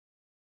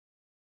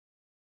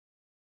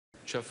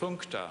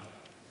Chafuncta.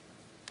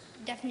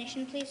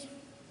 Definition, please.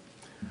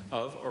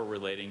 Of or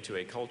relating to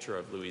a culture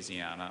of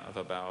Louisiana of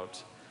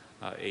about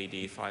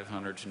AD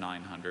 500 to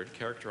 900,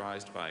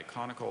 characterized by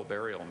conical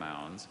burial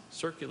mounds,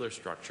 circular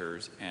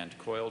structures, and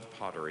coiled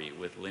pottery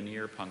with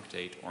linear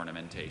punctate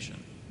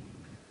ornamentation.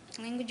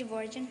 Language of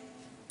origin.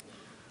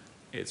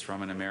 It's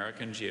from an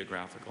American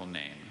geographical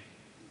name.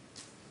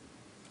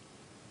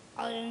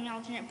 Are there any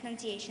alternate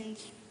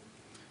pronunciations?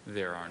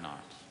 There are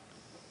not.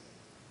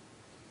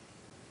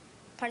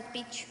 Part of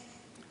speech.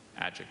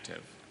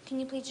 Adjective. Can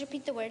you please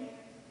repeat the word?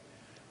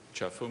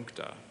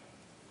 Chafuncta.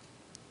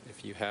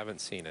 If you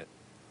haven't seen it,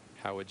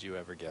 how would you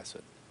ever guess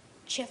it?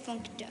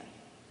 Chafuncta.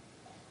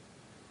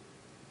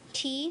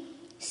 T-C-H-E-F-U-N-C-T-E.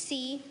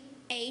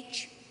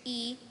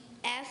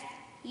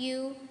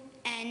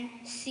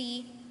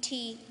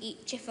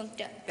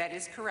 Chafuncta. That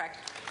is correct.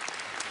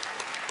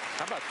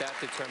 How about that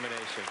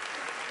determination?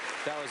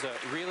 That was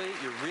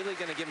you're really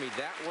going to give me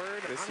that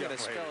word? I'm going to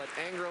spell it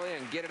angrily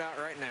and get it out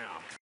right now.